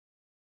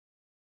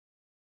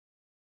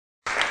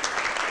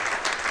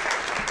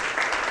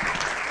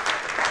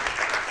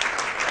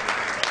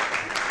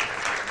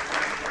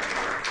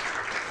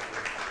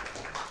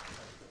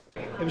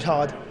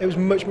hard. It was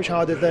much, much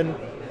harder than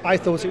I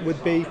thought it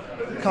would be.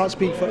 Can't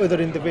speak for other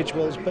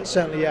individuals, but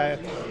certainly, a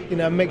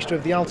mixture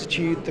of the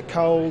altitude, the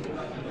cold,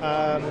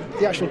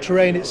 the actual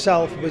terrain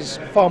itself was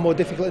far more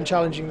difficult and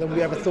challenging than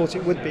we ever thought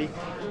it would be.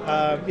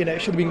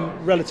 It should have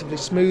been relatively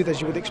smooth,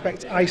 as you would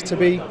expect ice to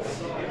be,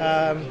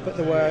 but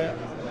there were,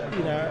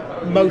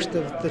 most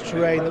of the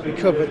terrain that we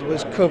covered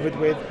was covered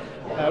with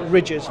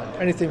ridges,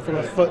 anything from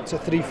a foot to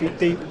 3 feet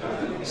deep.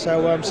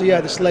 So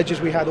the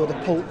sledges we had, or the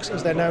pulks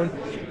as they're known,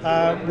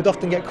 would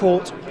often get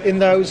caught in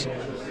those.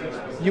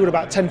 You were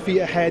about 10 feet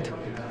ahead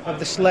of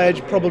the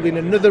sledge, probably in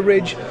another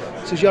ridge.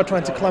 So as you're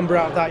trying to clamber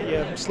out of that,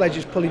 your sledge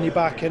is pulling you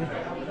back, and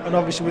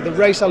obviously with the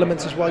race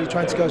elements as well, you're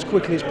trying to go as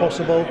quickly as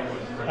possible.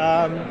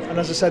 And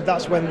as I said,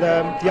 that's when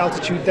the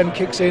altitude then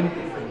kicks in.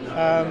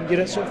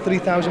 You're at sort of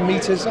 3,000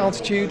 metres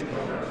altitude.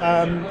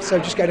 So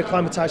just getting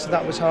acclimatised to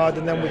that was hard,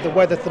 and then with the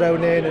weather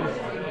thrown in, and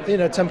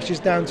temperatures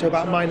down to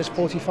about minus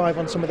 45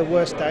 on some of the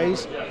worst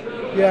days.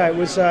 It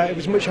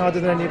was much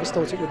harder than any of us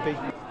thought it would be.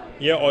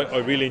 Yeah, I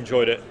really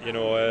enjoyed it.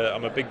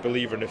 I'm a big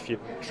believer in if you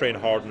train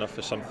hard enough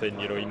for something,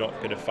 you're not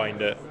going to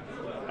find it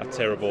a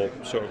terrible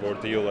sort of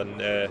ordeal.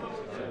 And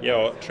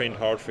I trained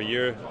hard for a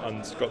year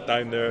and got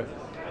down there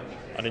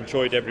and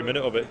enjoyed every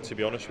minute of it. To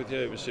be honest with you,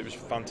 it was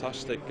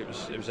fantastic. It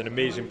was an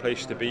amazing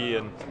place to be,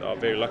 and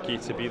very lucky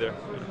to be there.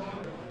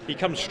 He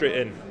comes straight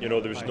in. There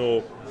was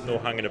no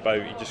hanging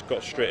about. He just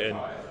got straight in,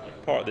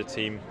 part of the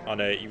team, and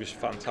he was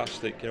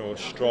fantastic.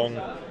 Strong.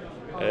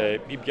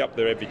 He'd be up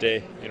there every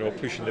day,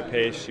 pushing the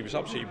pace. He was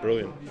absolutely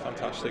brilliant,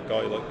 fantastic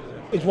guy.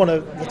 He's one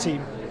of the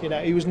team.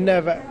 He was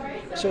never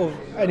sort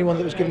of anyone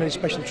that was given any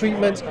special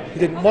treatment. He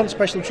didn't want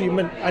special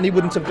treatment, and he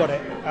wouldn't have got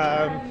it.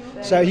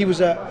 So he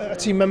was a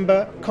team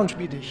member,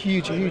 contributed a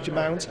huge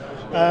amount,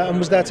 and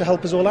was there to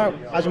help us all out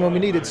as and when we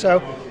needed.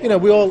 So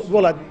we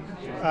all had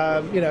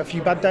a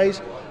few bad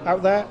days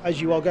out there,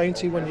 as you are going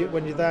to when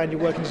you're there and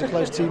you're working as a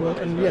close team,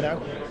 and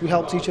we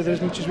helped each other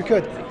as much as we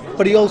could.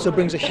 But he also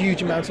brings a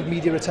huge amount of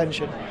media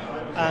attention,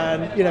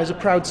 and as a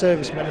proud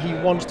serviceman, he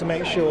wants to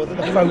make sure that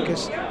the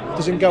focus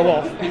doesn't go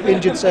off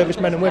injured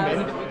servicemen and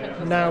women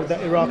now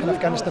that Iraq and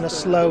Afghanistan are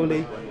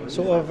slowly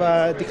sort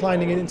of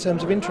declining in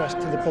terms of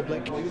interest to the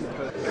public.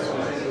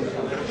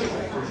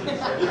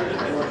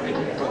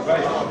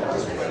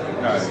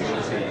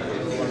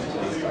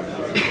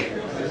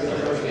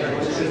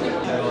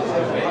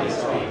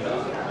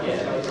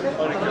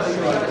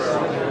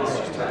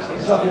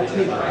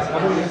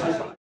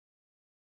 No.